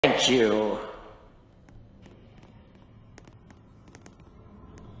Thank you.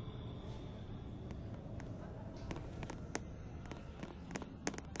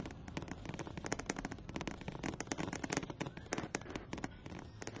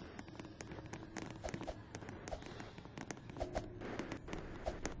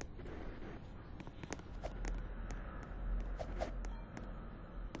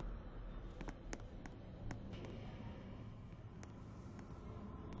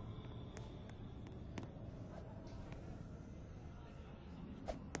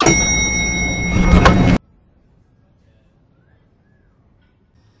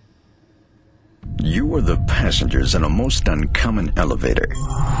 You are the passengers in a most uncommon elevator,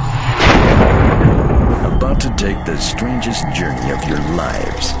 about to take the strangest journey of your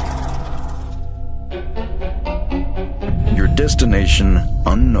lives. Your destination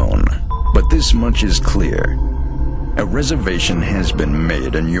unknown, but this much is clear. A reservation has been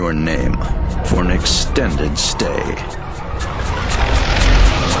made in your name for an extended stay.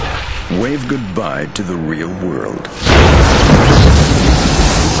 Wave goodbye to the real world.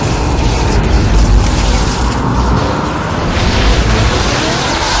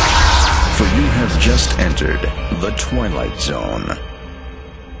 For you have just entered the Twilight Zone.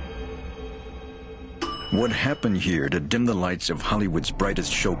 What happened here to dim the lights of Hollywood's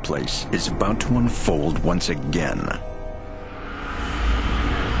brightest showplace is about to unfold once again.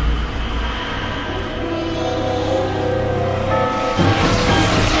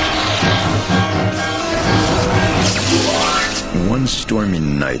 One stormy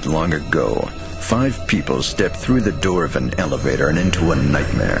night long ago, 5 people stepped through the door of an elevator and into a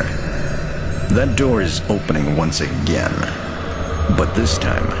nightmare. That door is opening once again, but this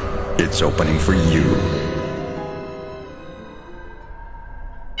time, it's opening for you.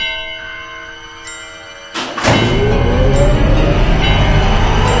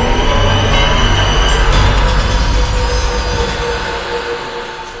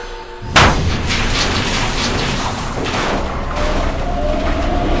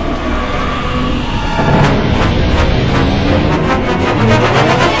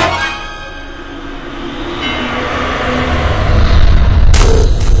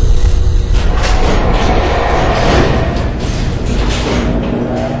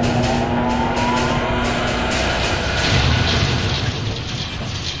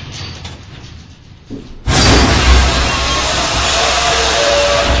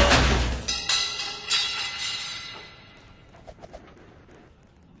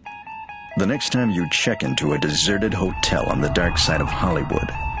 The next time you check into a deserted hotel on the dark side of Hollywood,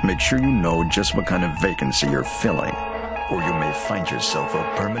 make sure you know just what kind of vacancy you're filling, or you may find yourself a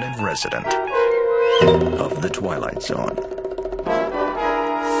permanent resident of the Twilight Zone.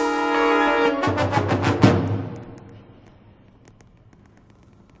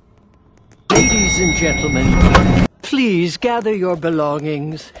 Ladies and gentlemen, please gather your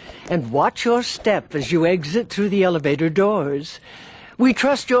belongings and watch your step as you exit through the elevator doors. We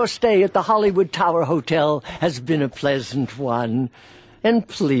trust your stay at the Hollywood Tower Hotel has been a pleasant one. And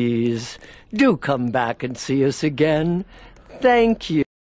please, do come back and see us again. Thank you.